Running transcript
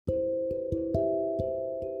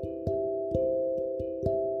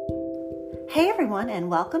Hey everyone, and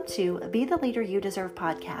welcome to Be the Leader You Deserve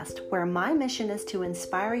podcast, where my mission is to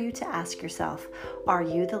inspire you to ask yourself, are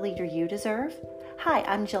you the leader you deserve? Hi,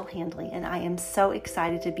 I'm Jill Handley, and I am so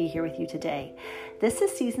excited to be here with you today. This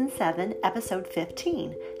is Season 7, Episode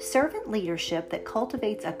 15, Servant Leadership that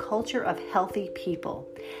Cultivates a Culture of Healthy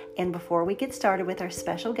People. And before we get started with our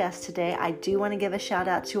special guest today, I do want to give a shout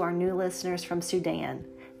out to our new listeners from Sudan.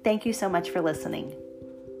 Thank you so much for listening.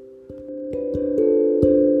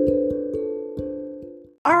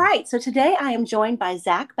 All right, so today I am joined by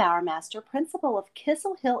Zach Bowermaster, principal of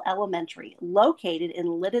Kissel Hill Elementary, located in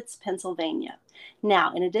Lititz, Pennsylvania.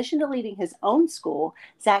 Now, in addition to leading his own school,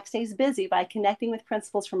 Zach stays busy by connecting with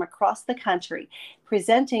principals from across the country,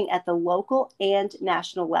 presenting at the local and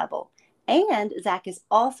national level. And Zach is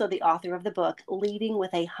also the author of the book, Leading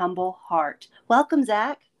with a Humble Heart. Welcome,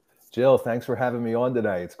 Zach. Jill, thanks for having me on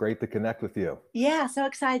today. It's great to connect with you. Yeah, so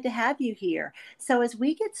excited to have you here. So as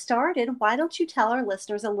we get started, why don't you tell our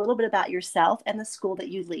listeners a little bit about yourself and the school that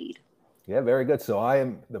you lead? Yeah, very good. So I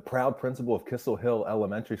am the proud principal of Kissel Hill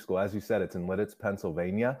Elementary School. As you said, it's in Lititz,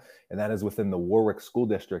 Pennsylvania, and that is within the Warwick School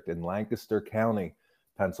District in Lancaster County,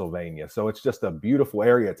 Pennsylvania. So it's just a beautiful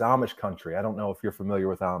area. It's Amish country. I don't know if you're familiar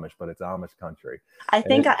with Amish, but it's Amish country. I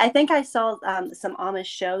think I saw some Amish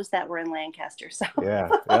shows that were in Lancaster. So yeah,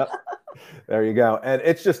 yep. There you go. And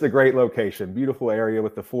it's just a great location, beautiful area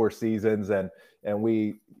with the Four Seasons, and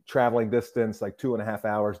we traveling distance like 2.5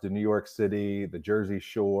 hours to New York City, the Jersey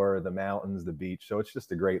Shore, the mountains, the beach. So it's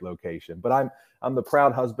just a great location. But I'm the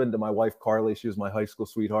proud husband to my wife Carly. She was my high school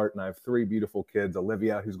sweetheart, and I have 3 beautiful kids: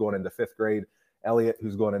 Olivia, who's going into 5th grade, Elliot,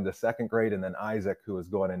 who's going into 2nd grade, and then Isaac, who is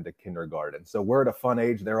going into kindergarten. So we're at a fun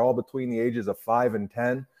age. They're all between the ages of 5 and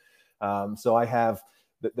 10. So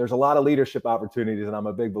there's a lot of leadership opportunities, and I'm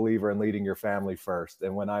a big believer in leading your family first.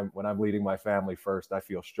 And when I'm leading my family first, I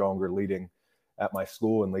feel stronger leading at my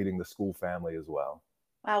school and leading the school family as well.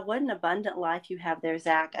 Wow, what an abundant life you have there,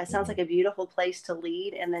 Zach. It sounds like a beautiful place to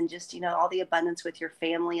lead, and then just, all the abundance with your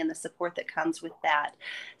family and the support that comes with that.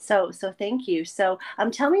 So thank you. So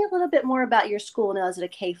tell me a little bit more about your school. Now, is it a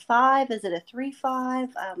K-5? Is it a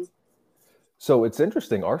 3-5? So it's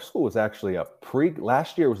interesting. Our school was actually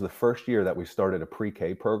last year was the first year that we started a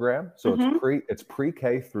pre-K program. So it's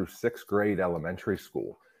pre-K through 6th grade elementary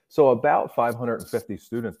school. So about 550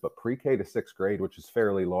 students, but pre-K to 6th grade, which is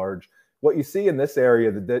fairly large. What you see in this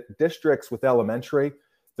area, the districts with elementary,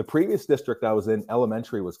 the previous district I was in,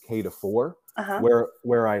 elementary was K to 4.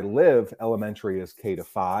 Where I live, elementary is K to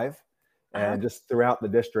 5. And just throughout the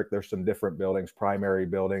district, there's some different buildings, primary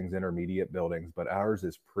buildings, intermediate buildings, but ours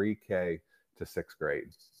is pre-K to 6th grade.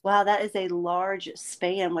 Wow, that is a large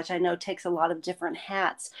span, which I know takes a lot of different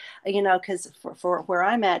hats, because for where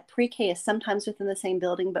I'm at, pre-K is sometimes within the same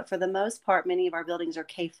building, but for the most part, many of our buildings are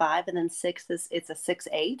K-5, and then 6 it's a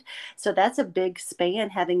 6-8. So that's a big span,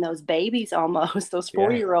 having those babies almost, those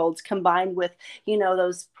 4-year-olds combined with,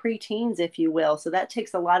 those preteens, if you will. So that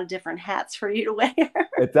takes a lot of different hats for you to wear.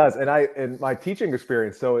 It does. And my teaching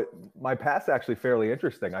experience, my past actually fairly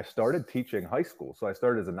interesting. I started teaching high school. So I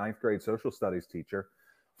started as a 9th grade social studies teacher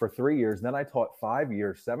for 3 years. Then I taught 5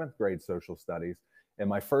 years, 7th grade social studies. And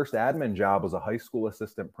my first admin job was a high school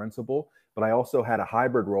assistant principal, but I also had a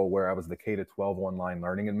hybrid role where I was the K to 12 online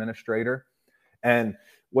learning administrator. And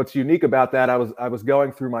what's unique about that, I was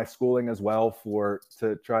going through my schooling as well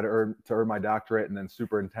to try to earn my doctorate and then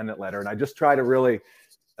superintendent letter. And I just try to really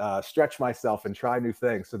stretch myself and try new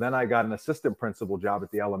things. So then I got an assistant principal job at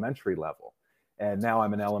the elementary level. And now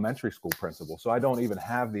I'm an elementary school principal. So I don't even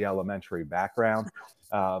have the elementary background.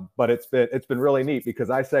 But it's been really neat, because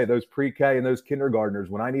I say those pre-K and those kindergartners,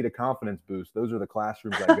 when I need a confidence boost, those are the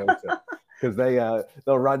classrooms I go to, because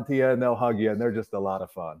they'll run to you and they'll hug you, and they're just a lot of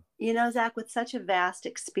fun. Zach, with such a vast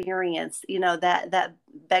experience, that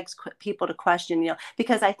begs people to question,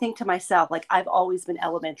 because I think to myself, like, I've always been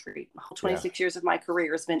elementary. 26 years of my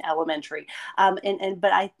career has been elementary.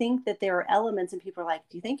 But I think that there are elements, and people are like,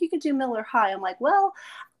 do you think you could do middle or high? I'm like, well,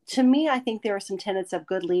 to me, I think there are some tenets of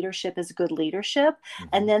good leadership is good leadership.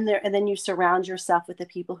 And then you surround yourself with the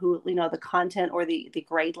people who, the content or the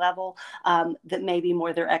grade level that may be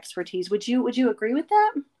more their expertise. Would you agree with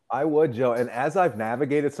that? I would, Joe. And as I've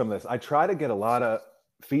navigated some of this, I try to get a lot of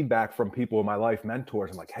feedback from people in my life,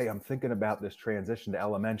 mentors. I'm like, hey, I'm thinking about this transition to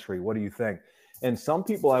elementary. What do you think? And some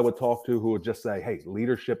people I would talk to who would just say, hey,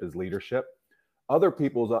 leadership is leadership. Other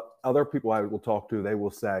people I will talk to, they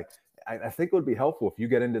will say, I think it would be helpful if you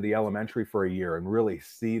get into the elementary for a year and really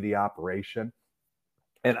see the operation.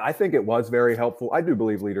 And I think it was very helpful. I do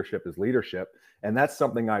believe leadership is leadership. And that's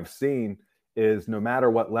something I've seen, is no matter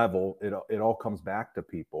what level, it all comes back to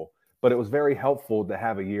people. But it was very helpful to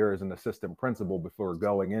have a year as an assistant principal before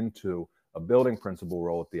going into a building principal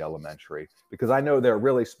role at the elementary, because I know there are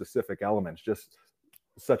really specific elements, just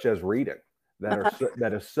such as reading,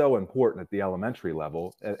 that is so important at the elementary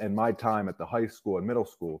level. And my time at the high school and middle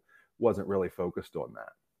school wasn't really focused on that.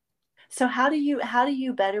 So how do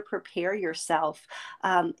you better prepare yourself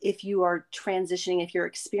if you are transitioning, if your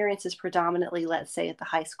experience is predominantly, let's say, at the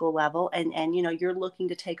high school level, and you're looking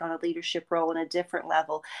to take on a leadership role in a different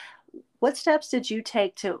level? What steps did you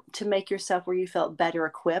take to make yourself where you felt better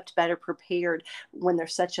equipped, better prepared when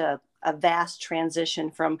there's such a vast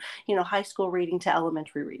transition from high school reading to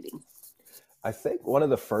elementary reading? I think one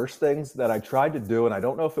of the first things that I tried to do, and I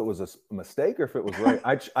don't know if it was a mistake or if it was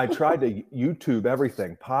right, I tried to YouTube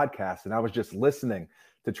everything, podcasts, and I was just listening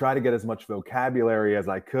to try to get as much vocabulary as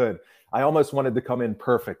I could. I almost wanted to come in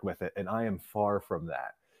perfect with it, and I am far from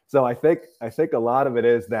that. So I think a lot of it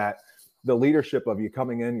is that the leadership of you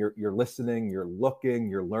coming in, you're listening, you're looking,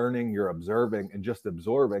 you're learning, you're observing, and just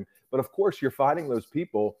absorbing. But of course, you're finding those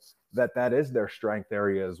people that is their strength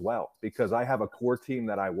area as well. Because I have a core team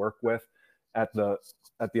that I work with at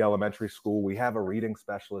the elementary school. We have a reading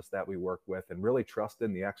specialist that we work with, and really trust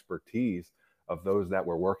in the expertise of those that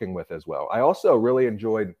we're working with as well. I also really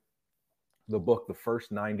enjoyed the book, The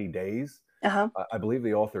First 90 Days. Uh-huh. I believe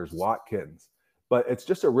the author is Watkins, but it's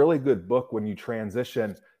just a really good book when you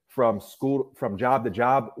transition from job to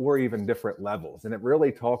job, or even different levels. And it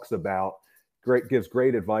really talks about gives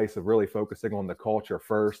great advice of really focusing on the culture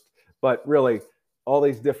first, but really all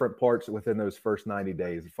these different parts within those first 90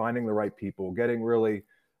 days, finding the right people, getting really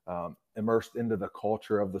immersed into the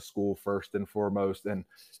culture of the school first and foremost, and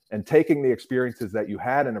taking the experiences that you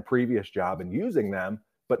had in a previous job and using them,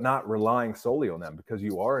 but not relying solely on them, because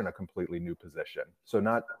you are in a completely new position.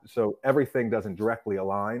 So everything doesn't directly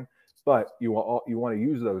align, but you want to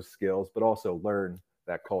use those skills, but also learn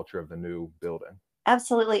that culture of the new building.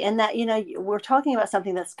 Absolutely. And that, we're talking about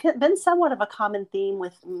something that's been somewhat of a common theme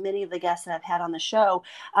with many of the guests that I've had on the show,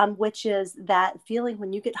 which is that feeling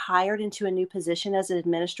when you get hired into a new position as an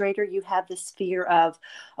administrator, you have this fear of,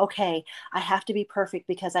 okay, I have to be perfect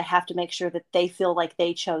because I have to make sure that they feel like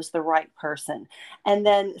they chose the right person. And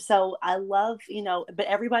then, so I love, but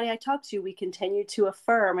everybody I talk to, we continue to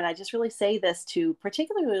affirm. And I just really say this to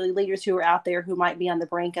particularly leaders who are out there who might be on the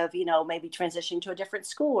brink of, maybe transitioning to a different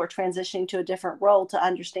school or transitioning to a different role, to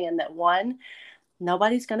understand that, one,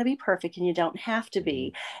 nobody's going to be perfect and you don't have to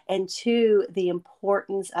be. And two, the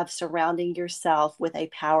importance of surrounding yourself with a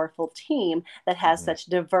powerful team that has such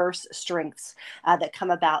diverse strengths that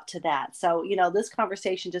come about to that. So, this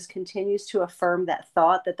conversation just continues to affirm that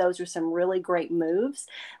thought, that those are some really great moves,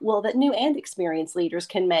 well, that new and experienced leaders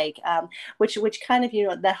can make, which kind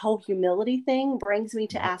of, that whole humility thing brings me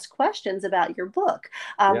to ask questions about your book,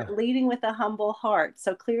 Leading with a Humble Heart.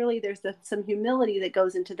 So clearly there's some humility that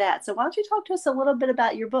goes into that. So why don't you talk to us a little bit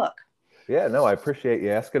about your book? Yeah, no, I appreciate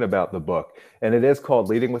you asking about the book. And it is called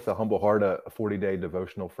Leading with a Humble Heart, a 40-day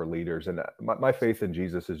devotional for leaders. And my faith in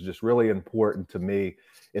Jesus is just really important to me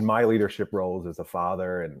in my leadership roles as a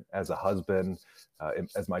father and as a husband,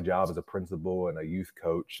 as my job as a principal and a youth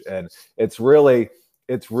coach. And it's really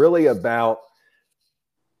about,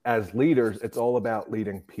 as leaders, it's all about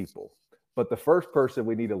leading people. But the first person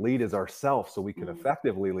we need to lead is ourselves, so we can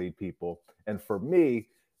effectively lead people. And for me,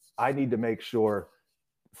 I need to make sure,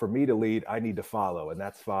 for me to lead, I need to follow, and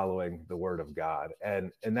that's following the word of God.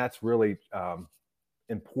 And that's really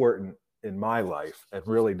important in my life, and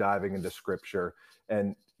really diving into scripture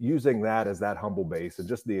and using that as that humble base, and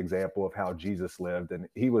just the example of how Jesus lived. And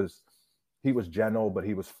he was gentle, but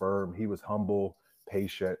he was firm. He was humble,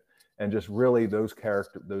 patient, and just really those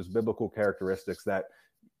biblical characteristics that,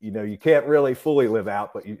 you can't really fully live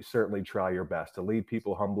out, but you certainly try your best to lead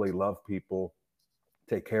people humbly, love people,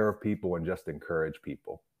 take care of people, and just encourage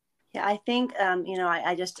people. Yeah, I think,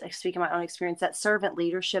 I just speak in my own experience, that servant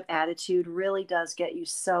leadership attitude really does get you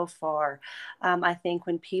so far. I think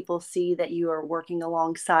when people see that you are working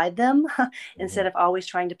alongside them instead of always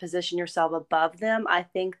trying to position yourself above them, I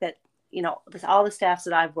think that, all the staffs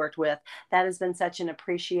that I've worked with, that has been such an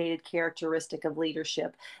appreciated characteristic of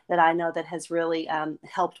leadership that I know that has really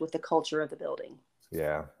helped with the culture of the building.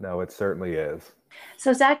 Yeah, no, it certainly is.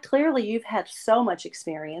 So Zach, clearly you've had so much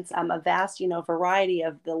experience, a vast, variety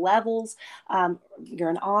of the levels. You're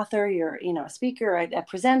an author, you're, a speaker, a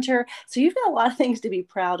presenter. So you've got a lot of things to be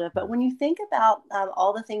proud of. But when you think about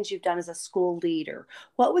all the things you've done as a school leader,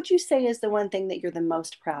 what would you say is the one thing that you're the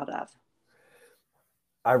most proud of?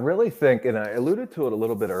 I really think, and I alluded to it a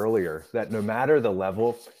little bit earlier, that no matter the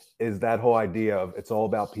level, is that whole idea of it's all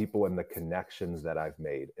about people and the connections that I've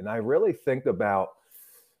made. And I really think about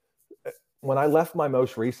when I left my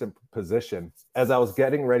most recent position, as I was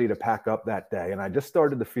getting ready to pack up that day, and I just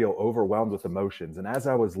started to feel overwhelmed with emotions. And as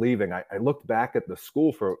I was leaving, I looked back at the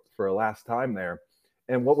school for a last time there.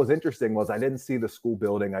 And what was interesting was I didn't see the school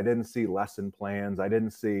building. I didn't see lesson plans. I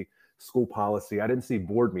didn't see school policy. I didn't see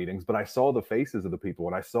board meetings, but I saw the faces of the people,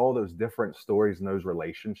 and I saw those different stories and those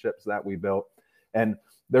relationships that we built. And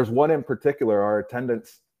there's one in particular, our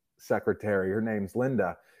attendance secretary, her name's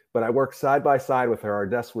Linda, but I worked side by side with her. Our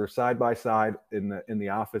desks were side by side in the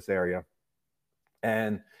office area.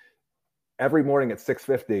 And every morning at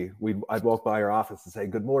 6:50, I'd walk by her office and say,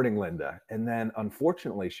 "Good morning, Linda." And then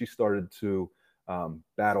unfortunately, she started to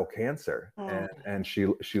battle cancer, and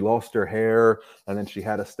she lost her hair, and then she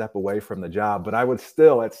had to step away from the job. But I would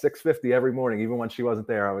still at 6:50 every morning, even when she wasn't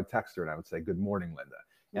there, I would text her and I would say, "Good morning, Linda."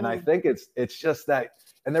 And I think it's just that,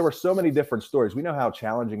 and there were so many different stories. We know how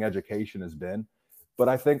challenging education has been, but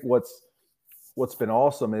I think what's been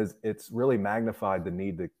awesome is it's really magnified the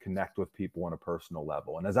need to connect with people on a personal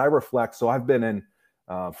level. And as I reflect, so I've been in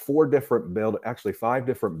five different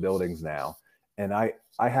buildings now, and I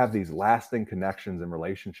have these lasting connections and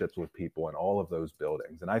relationships with people in all of those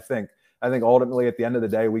buildings. And I think ultimately at the end of the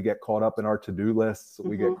day, we get caught up in our to-do lists.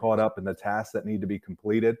 We get caught up in the tasks that need to be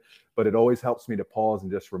completed, but it always helps me to pause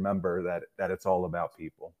and just remember that it's all about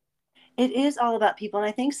people. It is all about people. And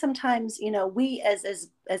I think sometimes, we as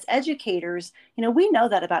educators, we know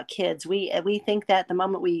that about kids. We think that the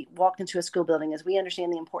moment we walk into a school building is we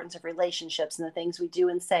understand the importance of relationships and the things we do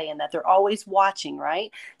and say, and that they're always watching,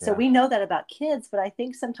 right? So Yeah. we know that about kids, but I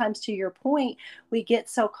think sometimes, to your point, we get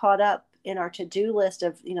so caught up in our to-do list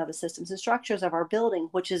of, the systems and structures of our building,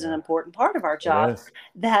 which is an Yeah, important part of our it job, is.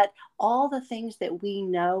 that all the things that we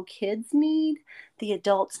know kids need, the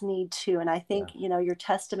adults need too. And I think, Yeah. your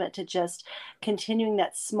testament to just continuing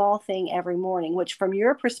that small thing every morning, which from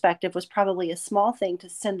your perspective was probably a small thing to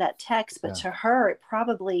send that text, but Yeah. to her, it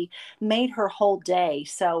probably made her whole day.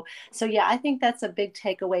 So yeah, I think that's a big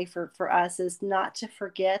takeaway for us, is not to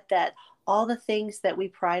forget that all the things that we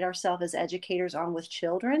pride ourselves as educators on with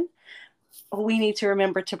children, we need to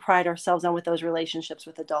remember to pride ourselves on with those relationships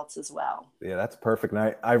with adults as well. Yeah, that's perfect.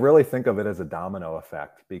 And I really think of it as a domino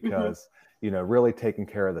effect Hmm. because, really taking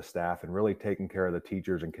care of the staff and really taking care of the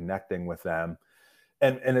teachers and connecting with them.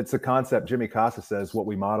 And it's a concept Jimmy Casa says, what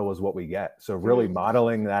we model is what we get. So really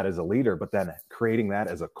modeling that as a leader, but then creating that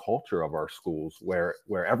as a culture of our schools where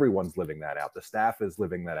everyone's living that out. The staff is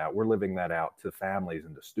living that out. We're living that out to families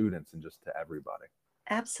and to students and just to everybody.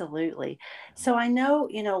 Absolutely. So I know,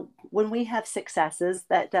 when we have successes,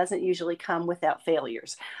 that doesn't usually come without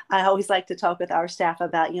failures. I always like to talk with our staff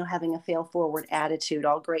about, having a fail forward attitude.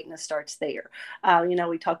 All greatness starts there.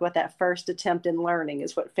 We talk about that first attempt in learning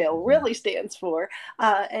is what fail Mhm. really stands for.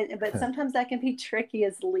 But sometimes that can be tricky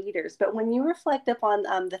as leaders. But when you reflect upon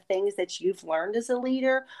the things that you've learned as a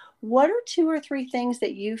leader, what are two or three things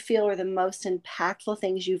that you feel are the most impactful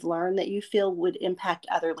things you've learned that you feel would impact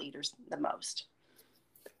other leaders the most?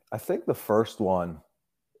 I think the first one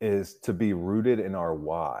is to be rooted in our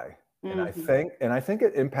why. And I Mhm. think and I think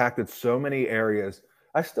it impacted so many areas.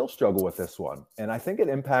 I still struggle with this one. And I think it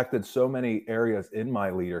impacted so many areas in my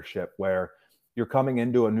leadership where you're coming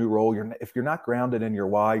into a new role. If you're not grounded in your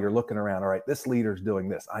why, you're looking around, all right, this leader's doing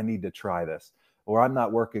this. I need to try this. Or I'm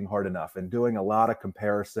not working hard enough and doing a lot of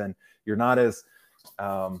comparison. You're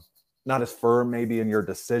um, not as firm maybe in your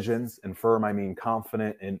decisions. And firm, I mean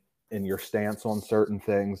confident in your stance on certain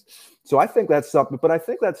things. So I think that's something, but I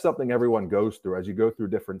think that's something everyone goes through as you go through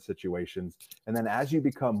different situations. And then as you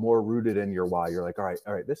become more rooted in your why, you're like, all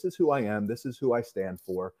right, this is who I am. This is who I stand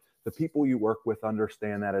for. The people you work with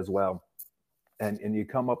understand that as well. And you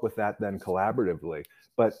come up with that then collaboratively.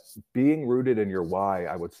 But being rooted in your why,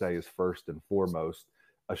 I would say, is first and foremost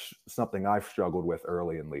something I've struggled with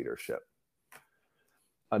early in leadership.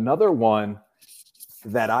 Another one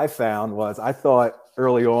that I found was I thought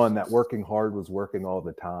early on that working hard was working all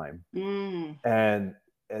the time. Mm. And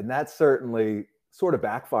that certainly sort of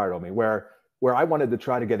backfired on me where I wanted to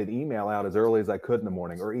try to get an email out as early as I could in the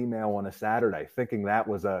morning or email on a Saturday, thinking that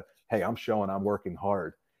was hey, I'm showing I'm working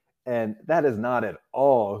hard. And that is not at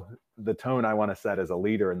all the tone I want to set as a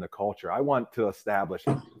leader in the culture. I want to establish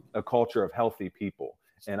a culture of healthy people.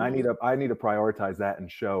 And Mhm. I need to prioritize that and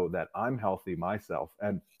show that I'm healthy myself.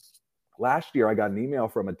 And last year I got an email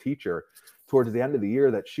from a teacher towards the end of the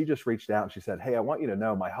year that she just reached out and she said, "Hey, I want you to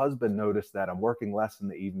know my husband noticed that I'm working less in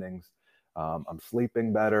the evenings. I'm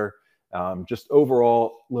sleeping better, just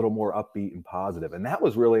overall a little more upbeat and positive." And that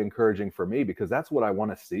was really encouraging for me because that's what I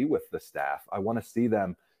want to see with the staff. I want to see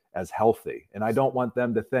them as healthy. And I don't want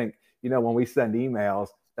them to think, when we send emails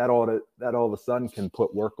that all of a sudden can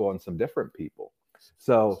put work on some different people.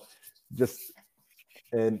 So just,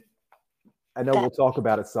 and I know we'll talk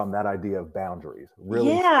about it some, that idea of boundaries,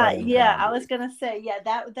 really Yeah, setting yeah. I was boundaries. gonna say, yeah,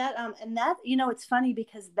 and that, it's funny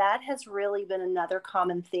because that has really been another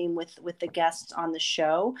common theme with the guests on the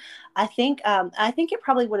show. I think it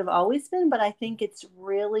probably would have always been, but I think it's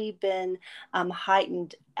really been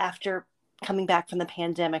heightened after coming back from the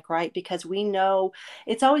pandemic, right? Because we know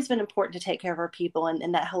it's always been important to take care of our people,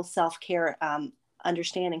 and that whole self-care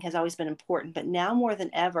understanding has always been important, but now more than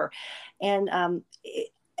ever. And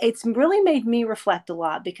it's really made me reflect a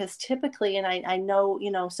lot because typically, and I know,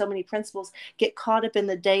 so many principals get caught up in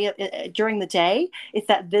the day during the day. It's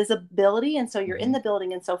that visibility. And so you're in Mhm. the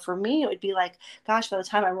building. And so for me, it would be like, gosh, by the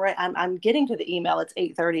time I'm getting to the email, it's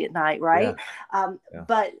 8:30 at night. Yeah, Right. yeah,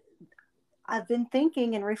 But I've been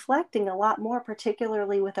thinking and reflecting a lot more,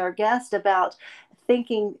 particularly with our guest, about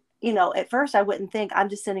thinking, at first I wouldn't think I'm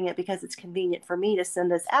just sending it because it's convenient for me to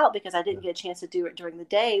send this out because I yeah, didn't get a chance to do it during the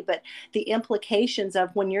day. But the implications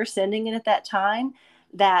of when you're sending it at that time,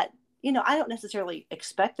 that, I don't necessarily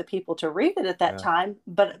expect the people to read it at that yeah, time,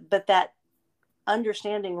 but that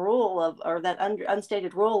understanding rule of, or that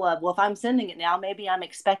unstated rule of, well, if I'm sending it now, maybe I'm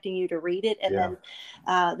expecting you to read it. And yeah,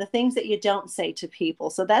 then the things that you don't say to people.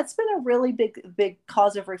 So that's been a really big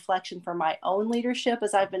cause of reflection for my own leadership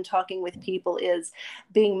as I've been talking with people, is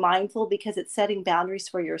being mindful, because it's setting boundaries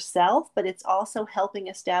for yourself, but it's also helping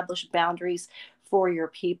establish boundaries for your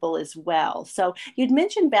people as well. So you'd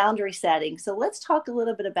mentioned boundary setting. So let's talk a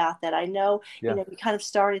little bit about that. I know, yeah. we kind of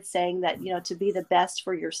started saying that, to be the best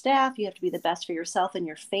for your staff, you have to be the best for yourself and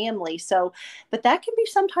your family. So, but that can be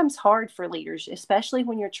sometimes hard for leaders, especially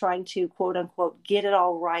when you're trying to, quote unquote, get it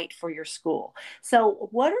all right for your school. So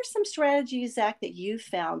what are some strategies, Zach, that you've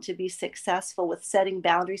found to be successful with setting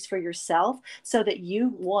boundaries for yourself so that you,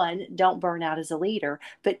 one, don't burn out as a leader,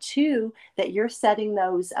 but two, that you're setting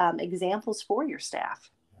those examples for your staff?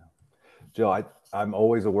 Jill, I'm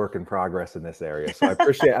always a work in progress in this area. So I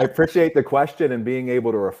appreciate the question and being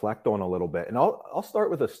able to reflect on a little bit. And I'll start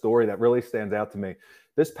with a story that really stands out to me.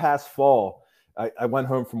 This past fall, I went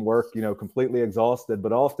home from work, completely exhausted.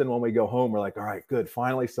 But often when we go home, we're like, all right, good,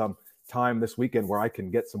 finally some time this weekend where I can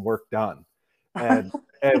get some work done. And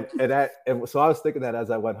and so I was thinking that as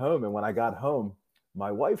I went home. And when I got home,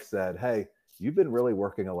 my wife said, "Hey, you've been really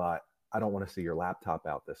working a lot. I don't want to see your laptop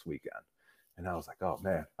out this weekend." And I was like, "Oh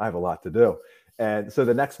man, I have a lot to do." And so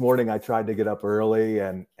the next morning I tried to get up early,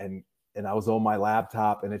 and I was on my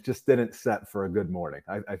laptop, and it just didn't set for a good morning.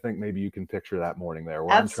 I think maybe you can picture that morning there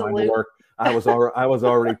where I'm trying to Absolutely. work. I was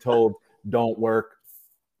already told don't work.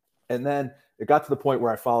 And then it got to the point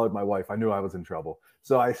where I followed my wife. I knew I was in trouble.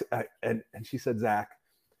 So and she said, "Zach,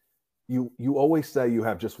 you always say you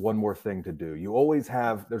have just one more thing to do. You always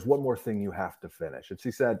have, there's one more thing you have to finish." And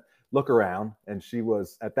she said, "Look around." And she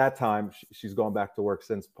was, at that time, she's gone back to work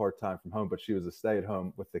since part-time from home, but she was a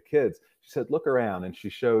stay-at-home with the kids. She said, "Look around." And she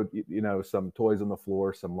showed, some toys on the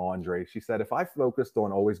floor, some laundry. She said, "If I focused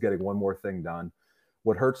on always getting one more thing done,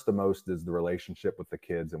 what hurts the most is the relationship with the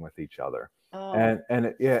kids and with each other." Oh,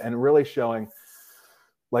 And really showing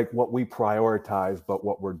like what we prioritize, but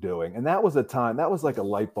what we're doing. And that was a time, that was like a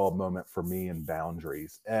light bulb moment for me in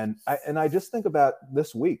boundaries. And I just think about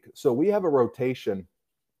this week. So we have a rotation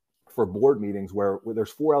for board meetings where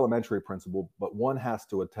there's 4 elementary principal, but one has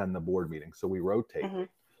to attend the board meeting. So we rotate. mhm.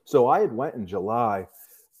 So I had went in July,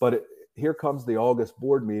 but here comes the August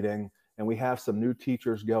board meeting, and we have some new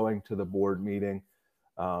teachers going to the board meeting.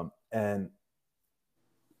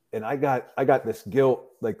 And I got this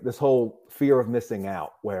guilt, like this whole fear of missing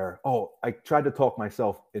out, where, oh, I tried to talk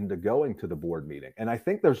myself into going to the board meeting. And I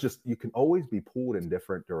think there's just, you can always be pulled in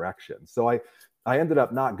different directions. So I ended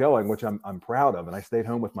up not going, which I'm proud of. And I stayed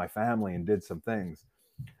home with my family and did some things.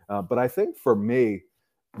 But I think for me,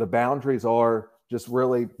 the boundaries are just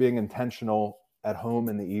really being intentional at home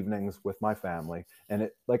in the evenings with my family. And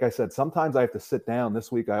like I said, sometimes I have to sit down.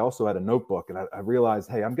 This week, I also had a notebook, and I realized,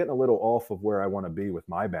 hey, I'm getting a little off of where I want to be with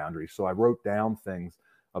my boundaries. So I wrote down things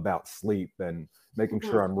about sleep and making Mhm.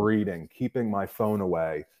 sure I'm reading, keeping my phone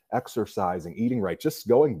away, exercising, eating right, just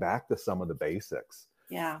going back to some of the basics.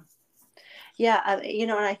 Yeah. Yeah,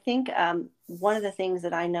 and I think one of the things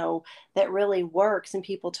that I know that really works, and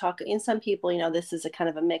people talk, and some people, this is a kind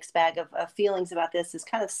of a mixed bag of feelings about this, is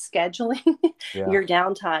kind of scheduling Yeah. your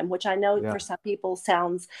downtime, which I know Yeah. for some people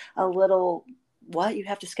sounds a little, what, you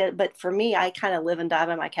have to schedule, but for me, I kind of live and die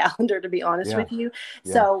by my calendar, to be honest Yeah. with you.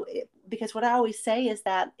 Yeah. So because what I always say is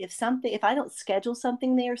that if I don't schedule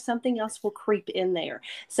something there, something else will creep in there.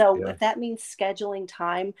 So Yeah. if that means scheduling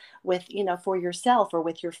time with, for yourself or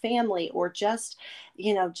with your family, or just,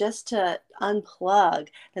 just to unplug,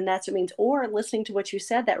 then that's what it means. Or listening to what you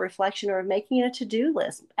said, that reflection, or making it a to-do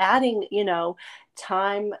list, adding,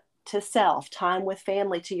 time to self, time with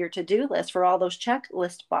family to your to-do list for all those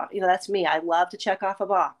checklist box. That's me. I love to check off a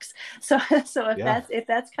box. So so Yeah. if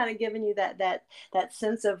that's kind of giving you that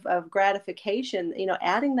sense of gratification,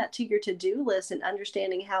 adding that to your to-do list and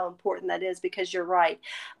understanding how important that is, because you're right.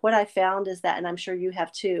 What I found is that, and I'm sure you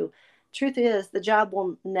have too, truth is the job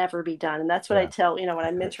will never be done. And that's what I Yeah. tell, when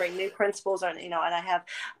I'm mentoring new principals, and and I have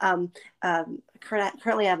um,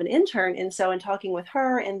 currently I have an intern, and so in talking with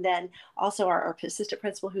her, and then also our assistant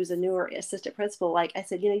principal, who's a newer assistant principal, like I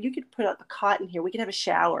said, you could put a cot in here, we could have a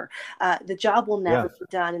shower. The job will Yeah. never be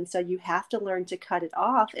done, and so you have to learn to cut it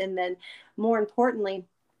off. And then, more importantly,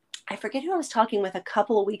 I forget who I was talking with a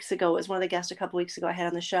couple of weeks ago. It was one of the guests a couple of weeks ago I had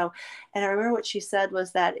on the show. And I remember what she said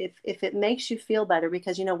was that if it makes you feel better,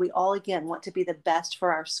 because, we all, again, want to be the best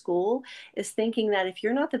for our school, is thinking that if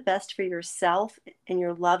you're not the best for yourself and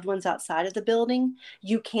your loved ones outside of the building,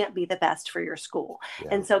 you can't be the best for your school. Yeah.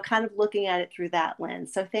 And so kind of looking at it through that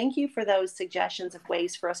lens. So thank you for those suggestions of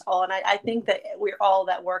ways for us all. And I think that we're all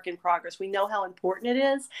that work in progress. We know how important it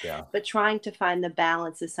is, Yeah. but trying to find the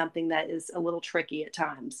balance is something that is a little tricky at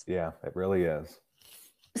times. Yeah. It really is.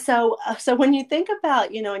 So when you think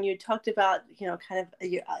about, and you talked about, kind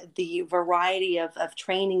of the variety of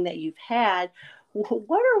training that you've had,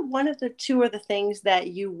 what are one of the two or the things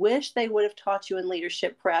that you wish they would have taught you in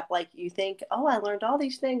leadership prep? Like, you think, oh, I learned all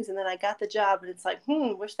these things and then I got the job, and it's like,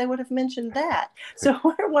 wish they would have mentioned that. So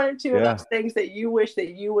what are one or two of Yeah. those things that you wish that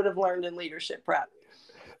you would have learned in leadership prep?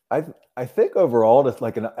 I think overall, just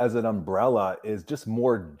like as an umbrella, is just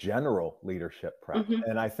more general leadership prep. Mm-hmm.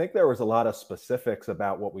 And I think there was a lot of specifics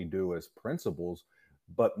about what we do as principals,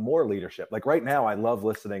 but more leadership. Like right now, I love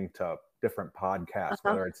listening to different podcasts,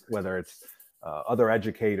 Uh-huh. whether it's other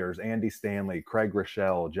educators, Andy Stanley, Craig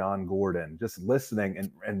Rochelle, John Gordon, just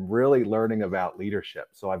listening and really learning about leadership.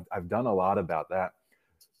 So I've done a lot about that.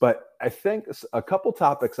 But I think a couple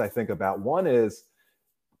topics I think about. One is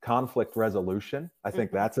conflict resolution. I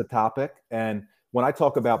think that's a topic. And when I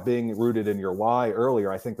talk about being rooted in your why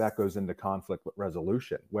earlier, I think that goes into conflict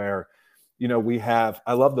resolution, where,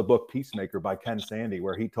 I love the book Peacemaker by Ken Sande,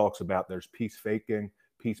 where he talks about there's peace faking,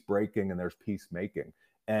 peace breaking, and there's peacemaking.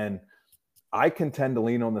 And I can tend to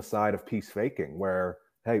lean on the side of peace faking, where,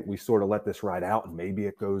 hey, we sort of let this ride out and maybe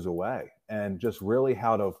it goes away. And just really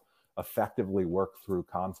how to effectively work through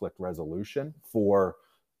conflict resolution for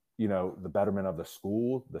the betterment of the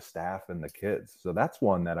school, the staff, and the kids. So that's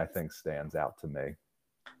one that I think stands out to me.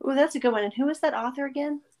 Oh, that's a good one. And who is that author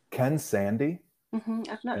again? Ken Sande.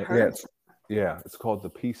 I've not Yeah, heard. it's called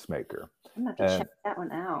The Peacemaker. I'm gonna have to check that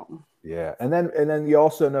one out. Yeah, and then you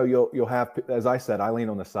also know you'll have, as I said, I lean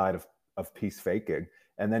on the side of peace faking,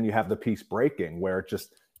 and then you have the peace breaking, where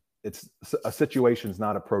it's a situation's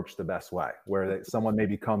not approached the best way, where someone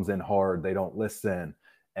maybe comes in hard, they don't listen,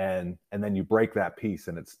 and then you break that peace,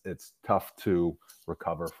 and it's tough to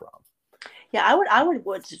recover from. Yeah, I would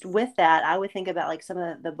with that, I would think about like some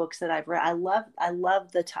of the books that I've read. I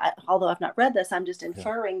love the title. Although I've not read this, I'm just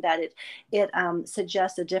inferring that it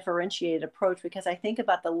suggests a differentiated approach, because I think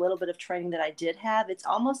about the little bit of training that I did have. It's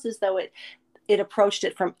almost as though it approached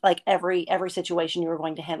it from like every situation you were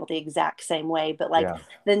going to handle the exact same way, but like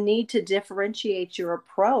the need to differentiate your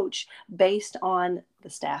approach based on the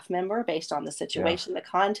staff member, based on the situation, the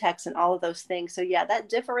context, and all of those things. So that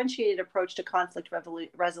differentiated approach to conflict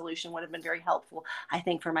resolution would have been very helpful, I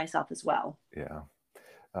think, for myself as well. Yeah.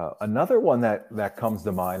 Another one that comes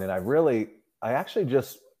to mind, and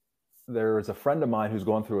there was a friend of mine who's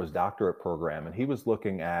going through his doctorate program, and he was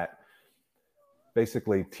looking at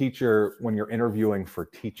basically teacher, when you're interviewing for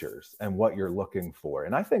teachers and what you're looking for.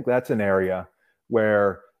 And I think that's an area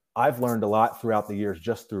where I've learned a lot throughout the years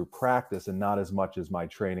just through practice, and not as much as my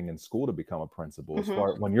training in school to become a principal. As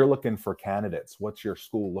far when you're looking for candidates, what's your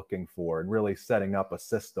school looking for, and really setting up a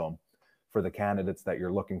system for the candidates that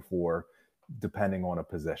you're looking for, depending on a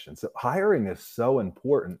position. So hiring is so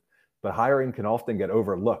important, but hiring can often get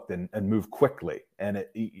overlooked and move quickly. And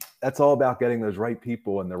that's all about getting those right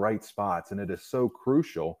people in the right spots. And it is so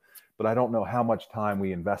crucial, but I don't know how much time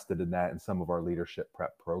we invested in that in some of our leadership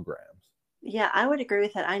prep programs. Yeah, I would agree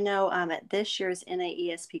with that. I know at this year's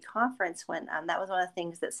NAESP conference, when that was one of the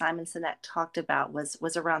things that Simon Sinek talked about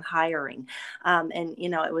was around hiring, and you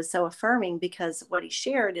know it was so affirming because what he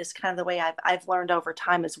shared is kind of the way I've learned over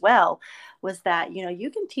time as well, was that you know you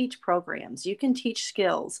can teach programs, you can teach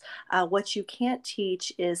skills. What you can't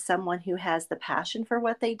teach is someone who has the passion for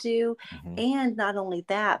what they do, Hmm. and not only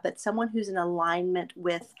that, but someone who's in alignment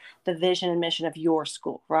with the vision and mission of your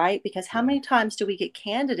school, right? Because how Yeah. many times do we get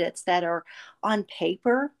candidates that are on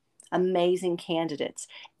paper amazing candidates,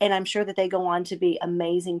 and I'm sure that they go on to be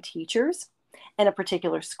amazing teachers in a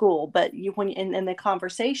particular school, but you when in the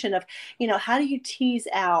conversation of you know how do you tease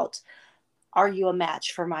out, are you a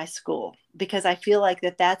match for my school? Because I feel like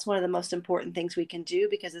that's one of the most important things we can do,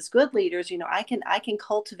 because as good leaders, you know, I can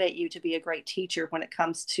cultivate you to be a great teacher when it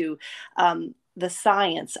comes to the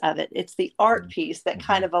science of it. It's the art piece that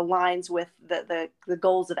kind Hmm. of aligns with the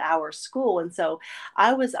goals of our school. And so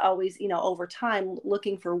I was always, you know, over time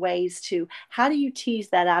looking for ways to, how do you tease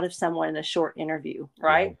that out of someone in a short interview, Yeah.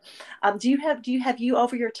 right? Do you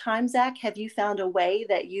over your time, Zach, have you found a way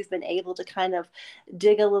that you've been able to kind of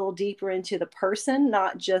dig a little deeper into the person,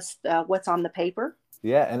 not just what's on the paper?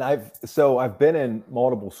 Yeah, and I've been in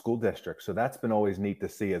multiple school districts, so that's been always neat to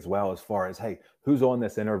see as well, as far as, hey, who's on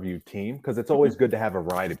this interview team, because it's always Mhm. good to have a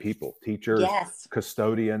variety of people, teachers, Yes.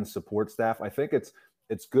 custodians, support staff. I think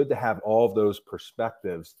it's good to have all of those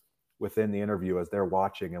perspectives within the interview as they're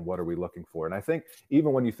watching, and what are we looking for. And I think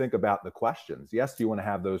even when you think about the questions, yes, you want to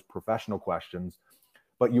have those professional questions,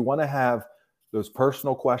 but you want to have those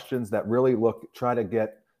personal questions that really try to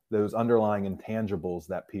get those underlying intangibles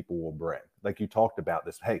that people will bring. Like you talked about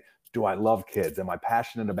this, hey, do I love kids? Am I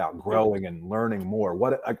passionate about growing and learning more?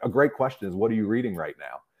 What a great question is, what are you reading right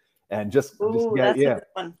now? And just Ooh, get, that's a yeah, good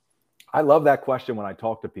one. I love that question when I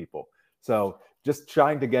talk to people. So just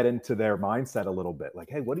trying to get into their mindset a little bit, like,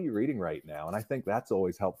 hey, what are you reading right now? And I think that's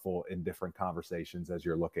always helpful in different conversations as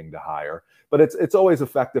you're looking to hire. But it's always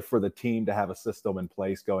effective for the team to have a system in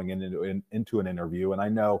place going into an interview. And I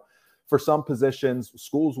know for some positions,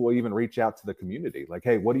 schools will even reach out to the community, like,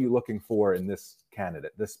 hey, what are you looking for in this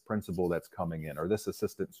candidate, this principal that's coming in, or this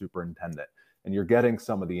assistant superintendent? And you're getting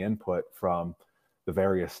some of the input from the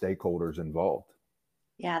various stakeholders involved.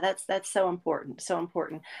 Yeah, that's so important, so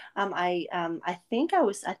important. I think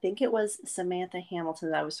it was Samantha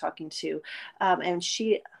Hamilton that I was talking to, and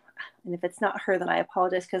she, and if it's not her, then I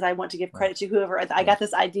apologize, because I want to give Yeah. credit to whoever I Yeah. got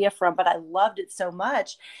this idea from, but I loved it so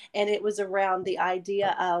much. And it was around the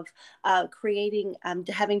idea of creating,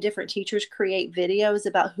 having different teachers create videos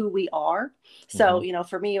about who we are. So, Mhm. you know,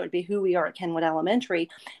 for me, it would be who we are at Kenwood Elementary.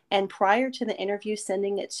 And prior to the interview,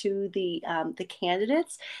 sending it to the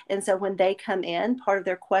candidates. And so when they come in, part of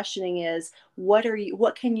their questioning is, what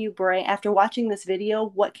can you bring after watching this video?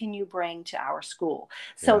 What can you bring to our school?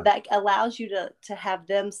 So Yeah. that allows you to have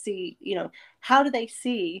them see, you know, how do they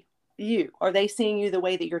see you? Are they seeing you the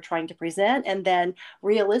way that you're trying to present? And then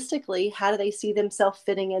realistically, how do they see themselves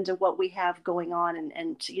fitting into what we have going on,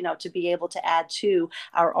 and you know, to be able to add to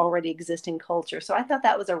our already existing culture. So I thought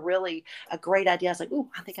that was a great idea. I was like, ooh,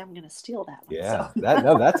 I think I'm gonna steal that one. So Yeah, that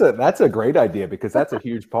no, that's a great idea, because that's a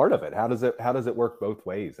huge part of it. How does it work both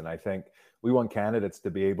ways? And I think we want candidates to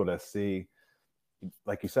be able to see,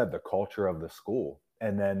 like you said, the culture of the school,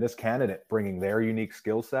 and then this candidate bringing their unique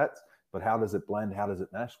skill sets. But how does it blend? How does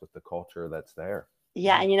it mesh with the culture that's there?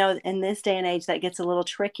 yeah, Yeah, and you know, in this day and age, that gets a little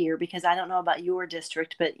trickier, because I don't know about your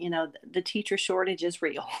district, but you know, the teacher shortage is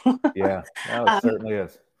real. yeah, no, it um, certainly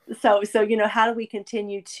is. so you know, how do we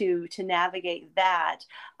continue to navigate that,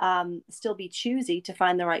 still be choosy to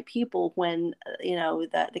find the right people when you know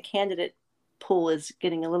the candidate pool is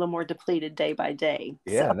getting a little more depleted day by day.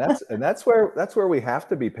 So Yeah, and that's where we have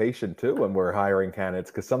to be patient too when we're hiring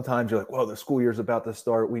candidates, because sometimes you're like, well, the school year's about to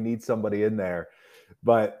start, we need somebody in there.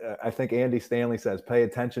 But I think Andy Stanley says, pay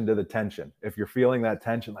attention to the tension. If you're feeling that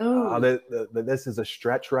tension, like, oh, ooh, this is a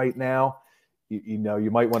stretch right now, you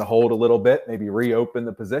might want to hold a little bit, maybe reopen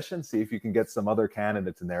the position, see if you can get some other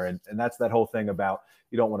candidates in there. And that's that whole thing about,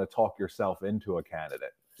 you don't want to talk yourself into a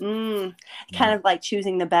candidate. mm, kind Mhm. of like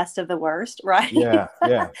choosing the best of the worst, right? Yeah,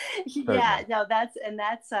 yeah, Yeah, certainly. no,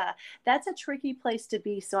 that's a tricky place to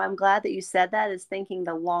be. So I'm glad that you said that, is thinking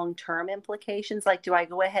the long-term implications. Like, do I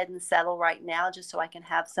go ahead and settle right now just so I can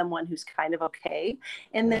have someone who's kind of okay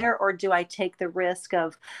in Yeah, there, or do I take the risk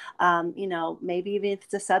of, you know, maybe even if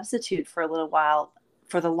it's a substitute for a little while,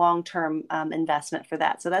 for the long-term investment for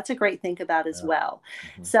that. So that's a great think about as well.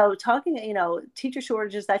 Mm-hmm. So talking, teacher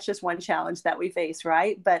shortages, that's just one challenge that we face,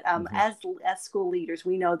 right? But as school leaders,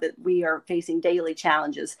 we know that we are facing daily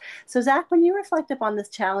challenges. So Zach, when you reflect upon the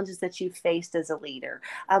challenges that you faced as a leader,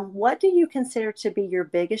 what do you consider to be your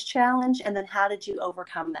biggest challenge? And then how did you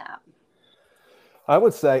overcome that? I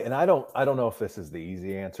would say, and I don't know if this is the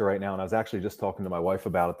easy answer right now. And I was actually just talking to my wife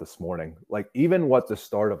about it this morning. Like even what the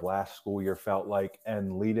start of last school year felt like,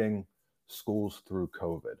 and leading schools through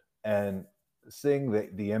COVID, and seeing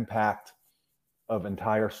the impact of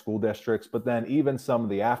entire school districts, but then even some of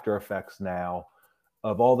the after effects now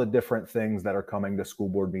of all the different things that are coming to school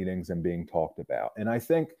board meetings and being talked about. And I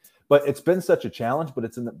think, but it's been such a challenge, but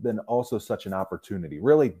it's been also such an opportunity.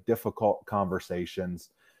 Really difficult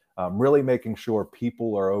conversations. Really making sure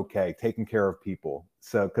people are okay, taking care of people.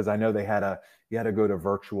 So, because I know you had to go to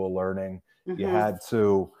virtual learning, you had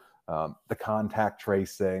to, the contact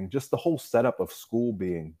tracing, just the whole setup of school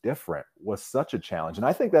being different was such a challenge. And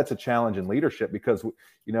I think that's a challenge in leadership because,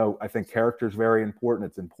 I think character is very important.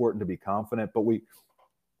 It's important to be confident, but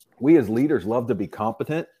we as leaders love to be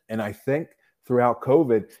competent. And I think throughout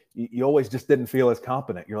COVID, you always just didn't feel as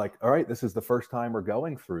competent. You're like, all right, this is the first time we're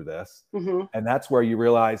going through this. And that's where you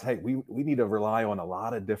realize, hey, we need to rely on a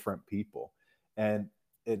lot of different people. And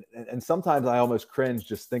sometimes I almost cringe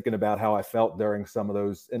just thinking about how I felt during some of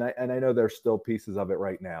those. And I know there's still pieces of it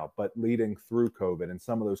right now, but leading through COVID and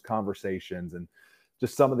some of those conversations and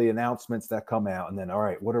just some of the announcements that come out. And then, all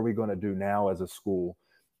right, what are we going to do now as a school?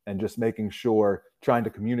 And just making sure, trying to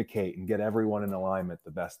communicate and get everyone in alignment the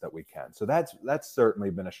best that we can. So that's certainly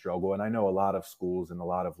been a struggle. And I know a lot of schools and a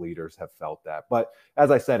lot of leaders have felt that. But as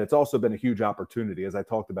I said, it's also been a huge opportunity, as I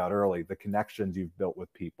talked about early, the connections you've built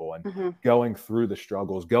with people and going through the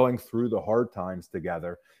struggles, going through the hard times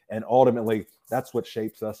together. And ultimately, that's what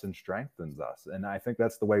shapes us and strengthens us. And I think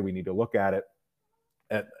that's the way we need to look at it.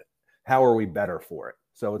 At how are we better for it?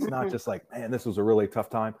 So it's not just like, man, this was a really tough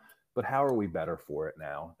time, but how are we better for it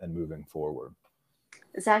now and moving forward?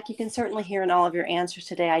 Zach, you can certainly hear in all of your answers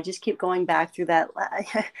today. I just keep going back through that.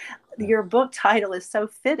 Your book title is so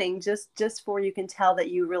fitting, just for you can tell that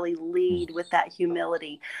you really lead with that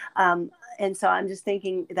humility. And so I'm just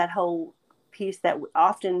thinking that whole piece that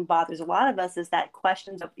often bothers a lot of us is that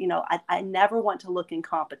questions of, I never want to look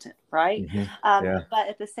incompetent, right? But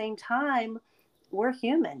at the same time, we're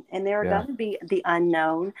human and there are going to be the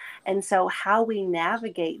unknown. And so how we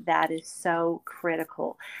navigate that is so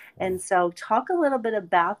critical. And so talk a little bit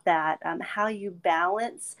about that, how you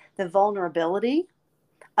balance the vulnerability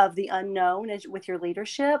of the unknown with your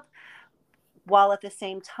leadership, while at the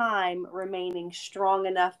same time remaining strong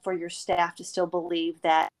enough for your staff to still believe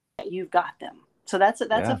that you've got them. So that's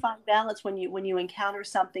a fine balance when you encounter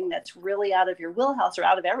something that's really out of your wheelhouse or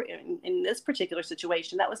out of in this particular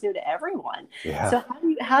situation that was new to everyone. So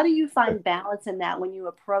how do you find balance in that when you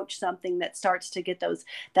approach something that starts to get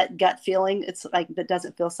that gut feeling? It's like that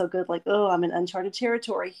doesn't feel so good, like, oh, I'm in uncharted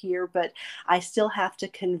territory here, but I still have to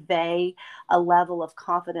convey a level of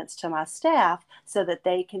confidence to my staff so that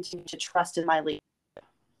they continue to trust in my leadership.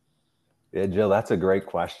 Yeah, Jill, that's a great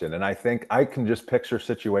question. And I think I can just picture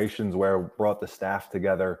situations where we brought the staff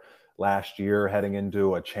together last year, heading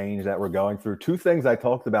into a change that we're going through. Two things I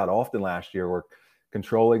talked about often last year were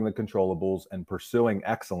controlling the controllables and pursuing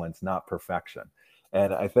excellence, not perfection.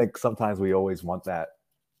 And I think sometimes we always want that.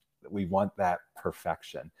 We want that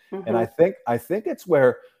perfection. And I think it's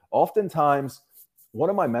where oftentimes one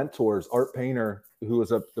of my mentors, Art Painter, who was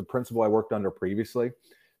the principal I worked under previously,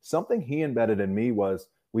 something he embedded in me was,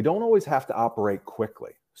 we don't always have to operate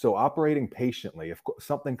quickly. So operating patiently, if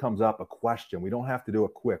something comes up, a question, we don't have to do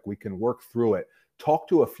it quick. We can work through it. Talk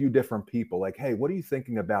to a few different people like, hey, what are you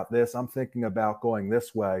thinking about this? I'm thinking about going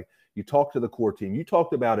this way. You talk to the core team. You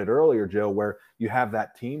talked about it earlier, Joe, where you have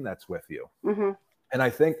that team that's with you. And I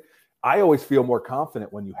think I always feel more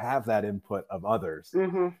confident when you have that input of others.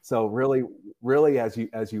 So really as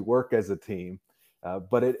you work as a team,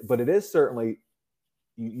 but it is certainly,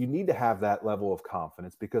 you need to have that level of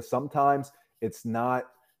confidence, because sometimes it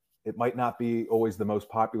might not be always the most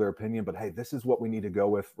popular opinion, but hey, this is what we need to go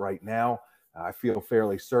with right now. I feel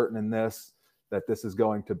fairly certain in this, that this is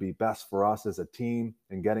going to be best for us as a team,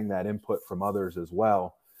 and getting that input from others as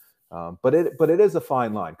well. But it is a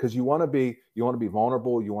fine line, because you want to be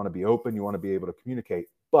vulnerable, you want to be open, you want to be able to communicate,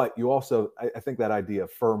 but you also, I think that idea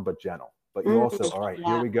of firm but gentle, but you also, all right,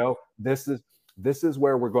 here we go. This is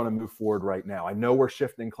where we're going to move forward right now. I know we're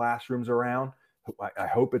shifting classrooms around. I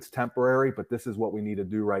hope it's temporary, but this is what we need to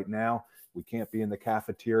do right now. We can't be in the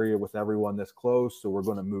cafeteria with everyone this close, so we're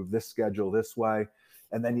going to move this schedule this way.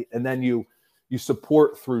 And then you you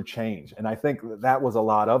support through change. And I think that was a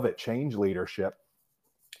lot of it, change leadership.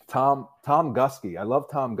 Tom Gusky, I love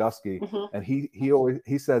Tom Gusky, and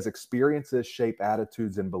he says experiences shape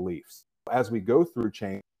attitudes and beliefs. As we go through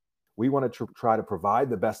change, we want to try to provide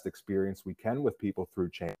the best experience we can with people through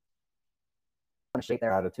change, shape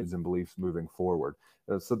their attitudes and beliefs moving forward.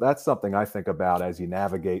 So that's something I think about as you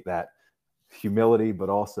navigate that humility, but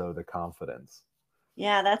also the confidence.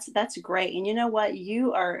 Yeah, that's great. And you know what?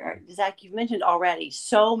 You are, Zach, you've mentioned already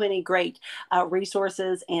so many great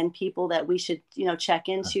resources and people that we should, check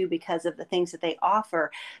into because of the things that they offer.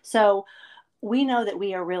 So we know that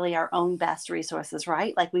we are really our own best resources,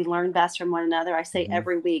 right? Like we learn best from one another. I say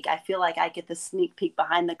every week, I feel like I get the sneak peek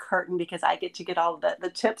behind the curtain because I get to get all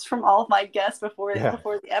the tips from all of my guests before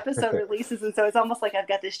the episode releases. And so it's almost like I've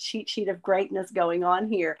got this cheat sheet of greatness going on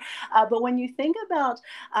here. But when you think about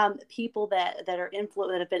people that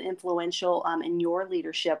have been influential in your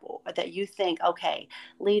leadership, that you think, okay,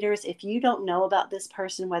 leaders, if you don't know about this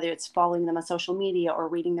person, whether it's following them on social media or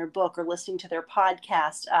reading their book or listening to their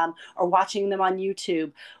podcast or watching them on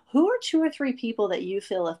YouTube, who are 2 or 3 people that you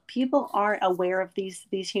feel if people aren't aware of these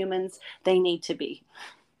humans, they need to be?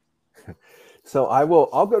 So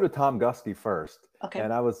I'll go to Tom Gusky first. Okay.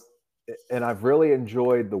 And I've really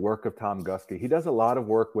enjoyed the work of Tom Gusky. He does a lot of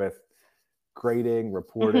work with grading,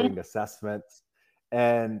 reporting, assessments.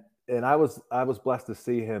 And I was blessed to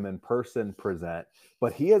see him in person present.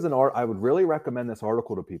 But he has I would really recommend this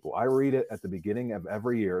article to people. I read it at the beginning of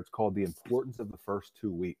every year. It's called The Importance of the First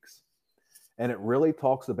 2 Weeks. And it really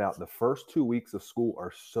talks about the first 2 weeks of school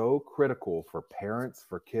are so critical for parents,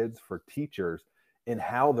 for kids, for teachers, in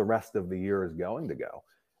how the rest of the year is going to go.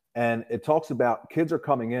 And it talks about kids are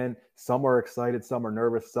coming in, some are excited, some are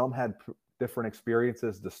nervous, some had different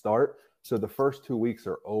experiences to start. So the first 2 weeks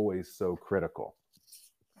are always so critical.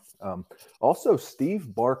 Also,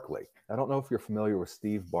 Steve Barkley. I don't know if you're familiar with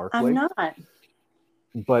Steve Barkley. I'm not.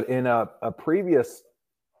 But in a previous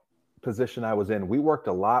position I was in, we worked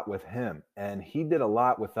a lot with him, and he did a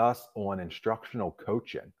lot with us on instructional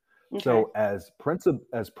coaching. Okay. So as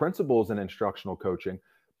principals in instructional coaching,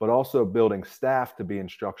 but also building staff to be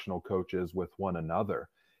instructional coaches with one another.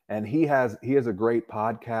 And he has a great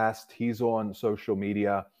podcast. He's on social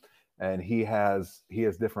media, and he has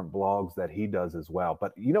different blogs that he does as well.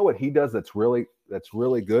 But you know what he does that's really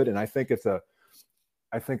good, and I think it's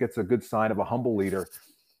a good sign of a humble leader.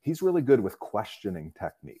 He's really good with questioning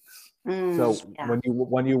techniques.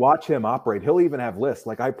 When you watch him operate, he'll even have lists.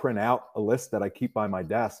 Like I print out a list that I keep by my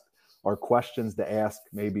desk, are questions to ask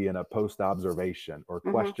maybe in a post observation or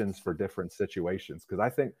questions for different situations. Because I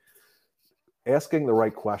think asking the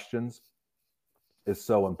right questions is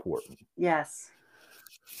so important. Yes.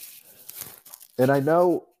 And I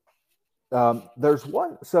know there's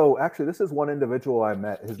one. So actually, this is one individual I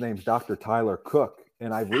met. His name's Dr. Tyler Cook.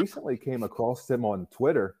 And I recently came across him on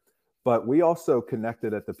Twitter, but we also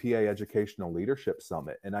connected at the PA Educational Leadership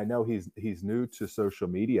Summit. And I know he's new to social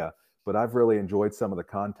media, but I've really enjoyed some of the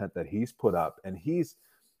content that he's put up. And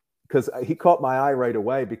because he caught my eye right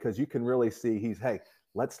away, because you can really see hey,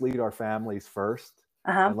 let's lead our families first.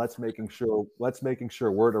 And let's making sure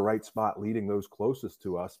we're at the right spot, leading those closest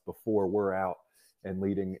to us before we're out and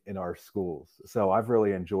leading in our schools. So I've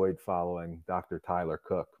really enjoyed following Dr. Tyler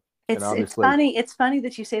Cook. It's funny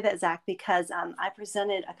that you say that, Zach, because I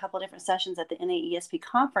presented a couple of different sessions at the NAESP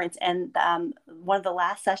conference, and one of the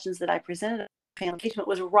last sessions that I presented family engagement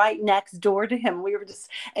was right next door to him. We were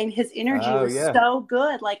and his energy was so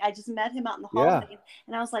good. Like I just met him out in the hallway,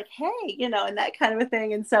 and I was like, hey, and that kind of a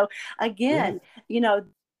thing. And so again,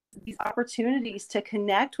 these opportunities to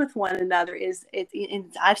connect with one another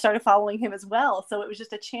and I started following him as well. So it was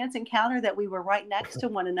just a chance encounter that we were right next to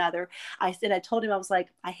one another. I told him, I was like,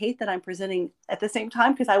 I hate that I'm presenting at the same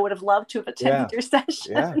time, because I would have loved to have attended your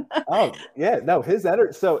session. Yeah. Oh yeah. No, his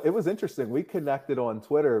energy. So it was interesting. We connected on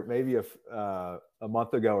Twitter maybe a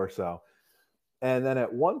month ago or so. And then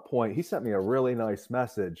at one point he sent me a really nice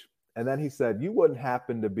message. And then he said, you wouldn't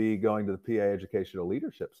happen to be going to the PA Educational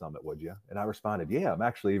Leadership Summit, would you? And I responded, yeah, I'm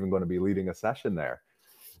actually even going to be leading a session there.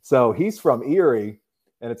 So he's from Erie,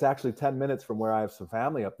 and it's actually 10 minutes from where I have some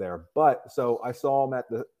family up there. But so I saw him at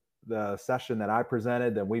the session that I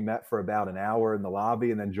presented, and we met for about an hour in the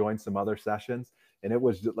lobby and then joined some other sessions. And it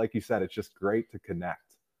was, like you said, it's just great to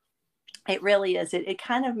connect. It really is. It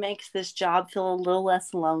kind of makes this job feel a little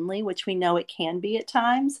less lonely, which we know it can be at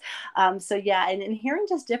times. So yeah, and hearing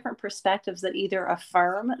just different perspectives that either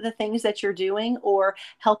affirm the things that you're doing or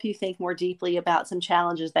help you think more deeply about some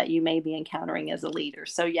challenges that you may be encountering as a leader.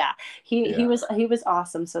 So yeah, he Yeah. was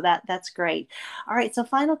awesome. So that's great. All right. So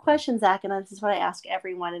final question, Zach, and this is what I ask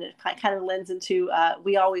everyone, and it kind of lends into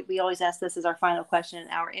we always ask this as our final question in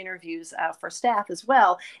our interviews for staff as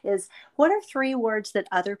well. Is what are three words that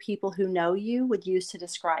other people who know you would use to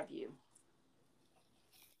describe you?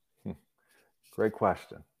 Great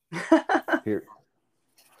question. Here,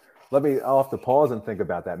 I'll have to pause and think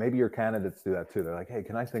about that. Maybe your candidates do that too. They're like, hey,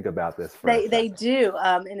 can I think about this for a They second? do,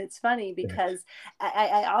 and it's funny because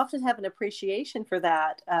I often have an appreciation for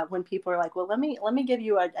that when people are like, "Well, let me give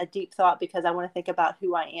you a deep thought because I want to think about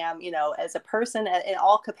who I am, as a person in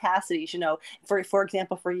all capacities. For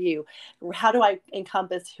example, for you, how do I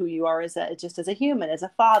encompass who you are just as a human, as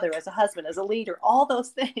a father, as a husband, as a leader, all those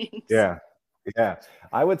things." Yeah. Yeah.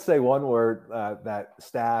 I would say one word that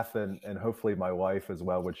staff and hopefully my wife as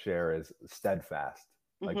well would share is steadfast.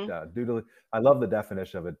 Like Hmm. I love the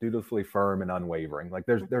definition of it, dutifully firm and unwavering. Like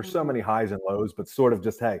there's so Hmm. many highs and lows, but sort of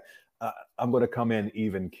just, hey, I'm going to come in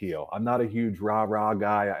even keel. I'm not a huge rah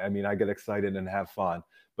guy. I mean, I get excited and have fun,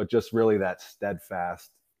 but just really that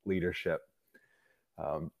steadfast leadership.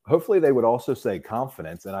 Hopefully they would also say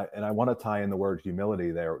confidence. And I want to tie in the word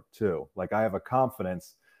humility there too. Like I have a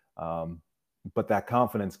confidence, but that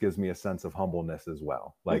confidence gives me a sense of humbleness as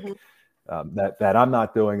well. Like Hmm. that I'm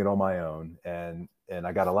not doing it on my own, and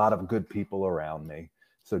I got a lot of good people around me.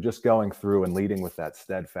 So just going through and leading with that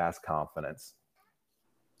steadfast confidence.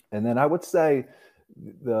 And then I would say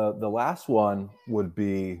the last one would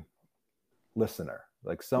be listener,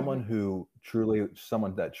 like Hmm.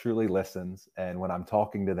 someone that truly listens. And when I'm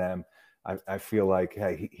talking to them, I feel like,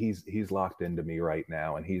 hey, he's locked into me right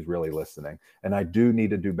now, and he's really listening. And I do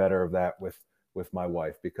need to do better of that with my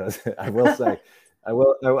wife, because I will say, I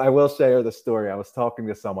will share the story. I was talking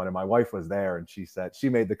to someone, and my wife was there, and she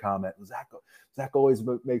made the comment, Zach always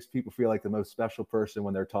makes people feel like the most special person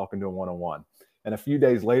when they're talking to him one-on-one. And a few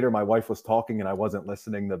days later, my wife was talking and I wasn't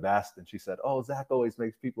listening the best. And she said, oh, Zach always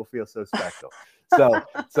makes people feel so special. So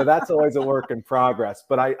that's always a work in progress.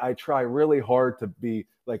 But I try really hard to be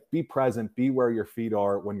present, be where your feet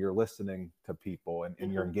are when you're listening to people,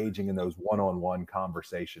 and you're Hmm. engaging in those one-on-one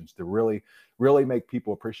conversations to really, really make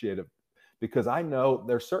people appreciative. Because I know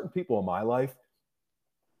there's certain people in my life,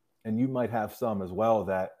 and you might have some as well,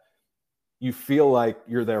 that you feel like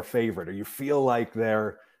you're their favorite, or you feel like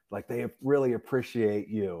they really appreciate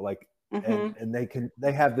you, like, Hmm. and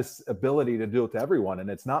they have this ability to do it to everyone, and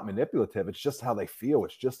it's not manipulative, it's just how they feel,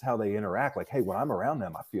 it's just how they interact. Like, hey, when I'm around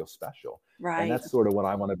them, I feel special. And Right. that's sort of what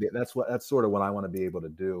I want to be. That's sort of what I want to be able to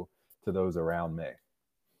do to those around me.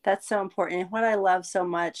 That's so important. And what I love so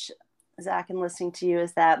much, Zach, and listening to you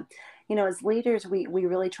is that, as leaders, we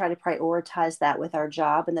really try to prioritize that with our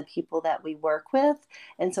job and the people that we work with.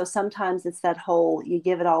 And so sometimes it's that whole you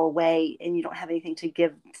give it all away and you don't have anything to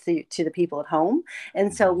give to the people at home.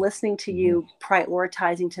 And so Mhm. listening to Mhm. you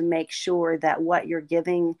prioritizing to make sure that what you're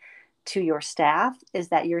giving to your staff is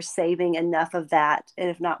that you're saving enough of that, and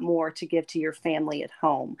if not more, to give to your family at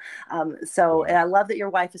home. And Yeah. I love that your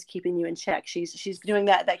wife is keeping you in check. She's doing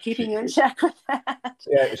that She, keeping you in check with that.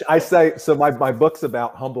 yeah, I say so. My book's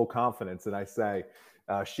about humble confidence, and I say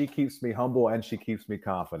she keeps me humble and she keeps me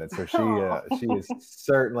confident. So she Oh, is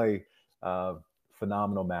certainly a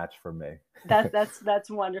phenomenal match for me. that's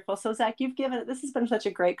wonderful. So Zach, this has been such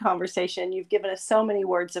a great conversation. You've given us so many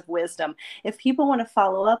words of wisdom. If people want to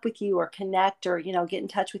follow up with you or connect or get in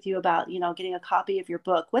touch with you about getting a copy of your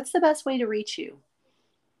book, what's the best way to reach you?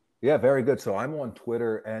 Yeah, very good. So I'm on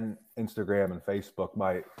Twitter and Instagram and Facebook,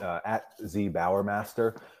 my at Z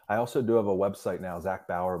Bowermaster. I also do have a website now,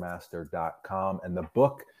 zachbowermaster.com, and the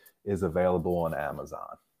book is available on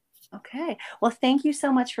Amazon. Okay. Well, thank you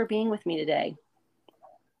so much for being with me today.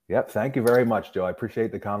 Yep. Thank you very much, Joe. I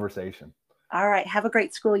appreciate the conversation. All right. Have a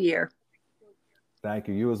great school year. Thank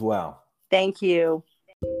you. You as well. Thank you.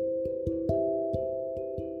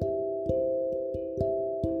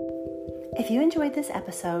 If you enjoyed this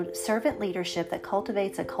episode, Servant Leadership that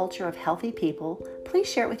cultivates a culture of healthy people,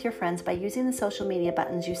 please share it with your friends by using the social media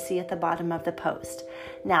buttons you see at the bottom of the post.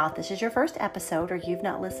 Now, if this is your first episode or you've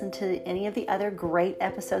not listened to any of the other great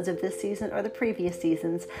episodes of this season or the previous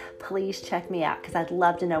seasons, please check me out because I'd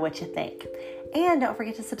love to know what you think. And don't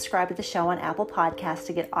forget to subscribe to the show on Apple Podcasts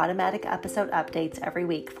to get automatic episode updates every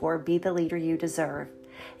week for Be the Leader You Deserve.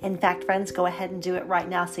 In fact, friends, go ahead and do it right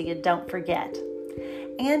now so you don't forget.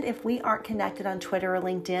 And if we aren't connected on Twitter or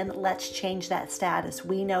LinkedIn, let's change that status.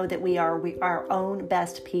 We know that we are our own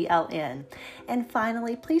best PLN. And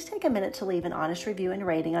finally, please take a minute to leave an honest review and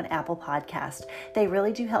rating on Apple Podcast. They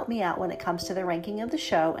really do help me out when it comes to the ranking of the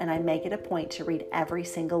show, and I make it a point to read every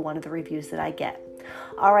single one of the reviews that I get.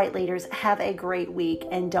 All right, leaders, have a great week,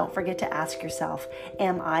 and don't forget to ask yourself,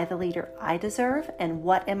 am I the leader I deserve, and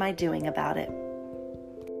what am I doing about it?